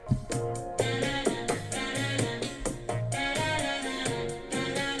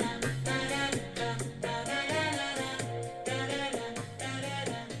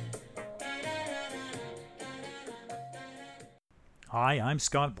Hi, I'm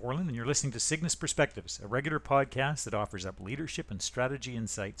Scott Borland, and you're listening to Cygnus Perspectives, a regular podcast that offers up leadership and strategy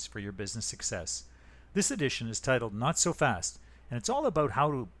insights for your business success. This edition is titled Not So Fast, and it's all about how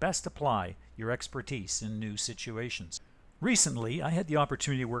to best apply your expertise in new situations. Recently, I had the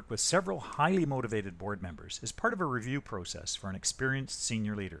opportunity to work with several highly motivated board members as part of a review process for an experienced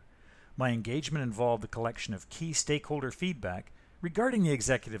senior leader. My engagement involved the collection of key stakeholder feedback regarding the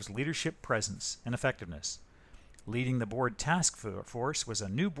executive's leadership presence and effectiveness. Leading the board task force was a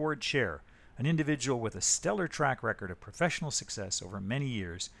new board chair, an individual with a stellar track record of professional success over many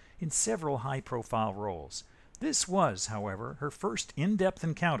years in several high-profile roles. This was, however, her first in-depth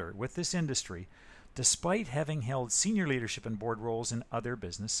encounter with this industry, despite having held senior leadership and board roles in other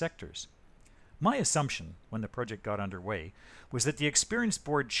business sectors. My assumption, when the project got underway, was that the experienced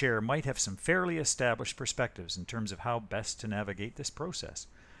board chair might have some fairly established perspectives in terms of how best to navigate this process.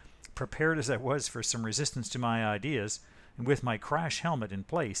 Prepared as I was for some resistance to my ideas, and with my crash helmet in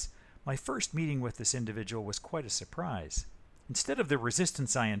place, my first meeting with this individual was quite a surprise. Instead of the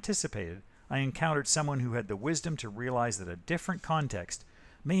resistance I anticipated, I encountered someone who had the wisdom to realize that a different context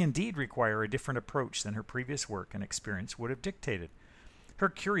may indeed require a different approach than her previous work and experience would have dictated. Her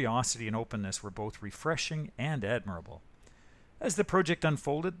curiosity and openness were both refreshing and admirable. As the project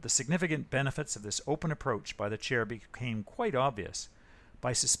unfolded, the significant benefits of this open approach by the chair became quite obvious.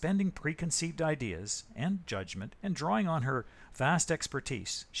 By suspending preconceived ideas and judgment and drawing on her vast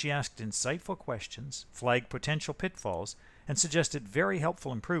expertise, she asked insightful questions, flagged potential pitfalls, and suggested very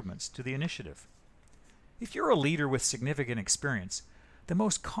helpful improvements to the initiative. If you're a leader with significant experience, the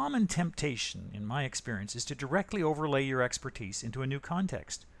most common temptation, in my experience, is to directly overlay your expertise into a new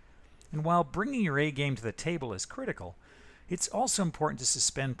context. And while bringing your A game to the table is critical, it's also important to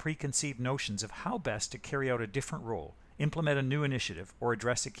suspend preconceived notions of how best to carry out a different role, implement a new initiative, or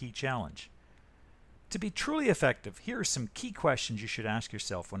address a key challenge. To be truly effective, here are some key questions you should ask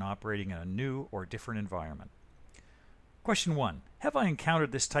yourself when operating in a new or different environment. Question 1. Have I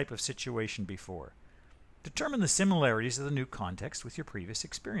encountered this type of situation before? Determine the similarities of the new context with your previous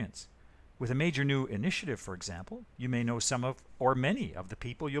experience. With a major new initiative, for example, you may know some of or many of the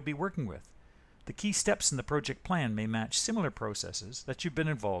people you'll be working with. The key steps in the project plan may match similar processes that you've been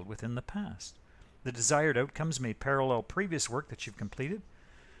involved with in the past. The desired outcomes may parallel previous work that you've completed.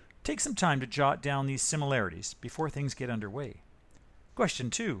 Take some time to jot down these similarities before things get underway.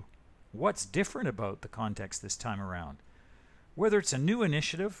 Question 2. What's different about the context this time around? Whether it's a new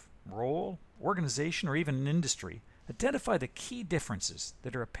initiative, role, organization, or even an industry, identify the key differences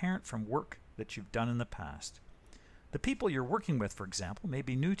that are apparent from work that you've done in the past. The people you're working with, for example, may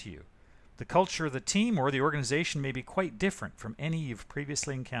be new to you. The culture of the team or the organization may be quite different from any you've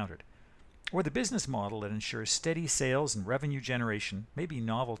previously encountered. Or the business model that ensures steady sales and revenue generation may be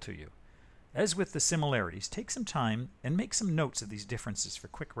novel to you. As with the similarities, take some time and make some notes of these differences for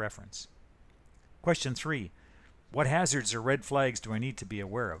quick reference. Question 3. What hazards or red flags do I need to be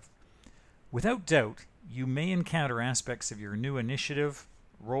aware of? Without doubt, you may encounter aspects of your new initiative,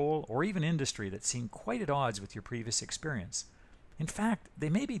 role, or even industry that seem quite at odds with your previous experience. In fact, they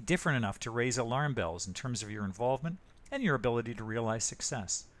may be different enough to raise alarm bells in terms of your involvement and your ability to realize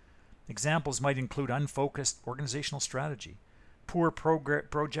success. Examples might include unfocused organizational strategy, poor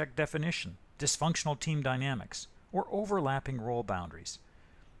project definition, dysfunctional team dynamics, or overlapping role boundaries.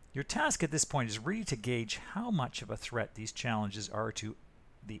 Your task at this point is really to gauge how much of a threat these challenges are to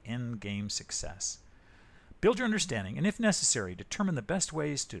the end game success. Build your understanding, and if necessary, determine the best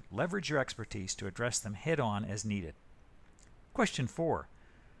ways to leverage your expertise to address them head-on as needed. Question 4.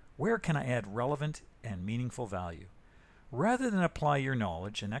 Where can I add relevant and meaningful value? Rather than apply your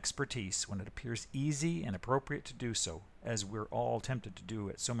knowledge and expertise when it appears easy and appropriate to do so, as we're all tempted to do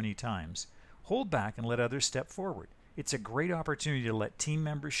it so many times, hold back and let others step forward. It's a great opportunity to let team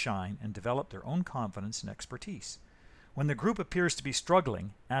members shine and develop their own confidence and expertise. When the group appears to be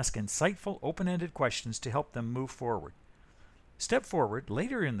struggling, ask insightful, open-ended questions to help them move forward. Step forward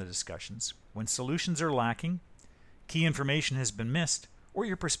later in the discussions when solutions are lacking, key information has been missed, or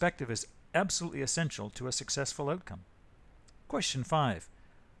your perspective is absolutely essential to a successful outcome. Question 5.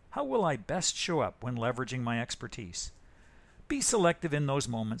 How will I best show up when leveraging my expertise? Be selective in those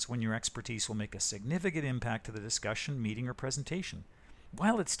moments when your expertise will make a significant impact to the discussion, meeting, or presentation.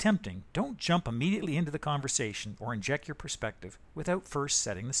 While it's tempting, don't jump immediately into the conversation or inject your perspective without first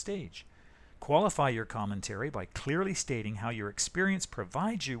setting the stage. Qualify your commentary by clearly stating how your experience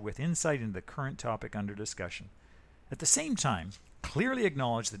provides you with insight into the current topic under discussion. At the same time, clearly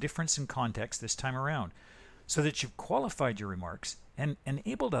acknowledge the difference in context this time around, so that you've qualified your remarks and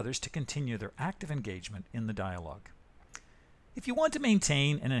enabled others to continue their active engagement in the dialogue. If you want to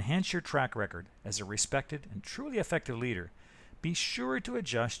maintain and enhance your track record as a respected and truly effective leader, be sure to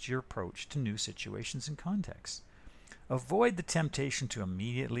adjust your approach to new situations and contexts. Avoid the temptation to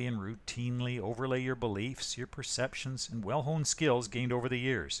immediately and routinely overlay your beliefs, your perceptions, and well-honed skills gained over the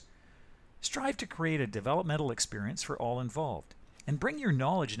years. Strive to create a developmental experience for all involved, and bring your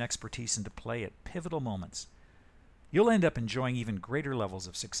knowledge and expertise into play at pivotal moments. You'll end up enjoying even greater levels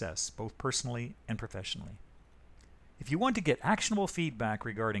of success, both personally and professionally. If you want to get actionable feedback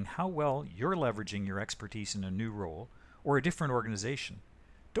regarding how well you're leveraging your expertise in a new role or a different organization,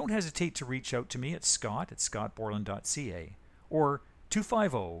 don't hesitate to reach out to me at scott@scottborland.ca or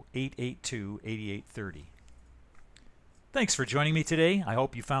 250-882-8830. Thanks for joining me today. I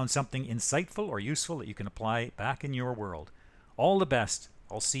hope you found something insightful or useful that you can apply back in your world. All the best.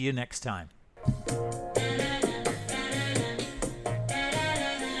 I'll see you next time.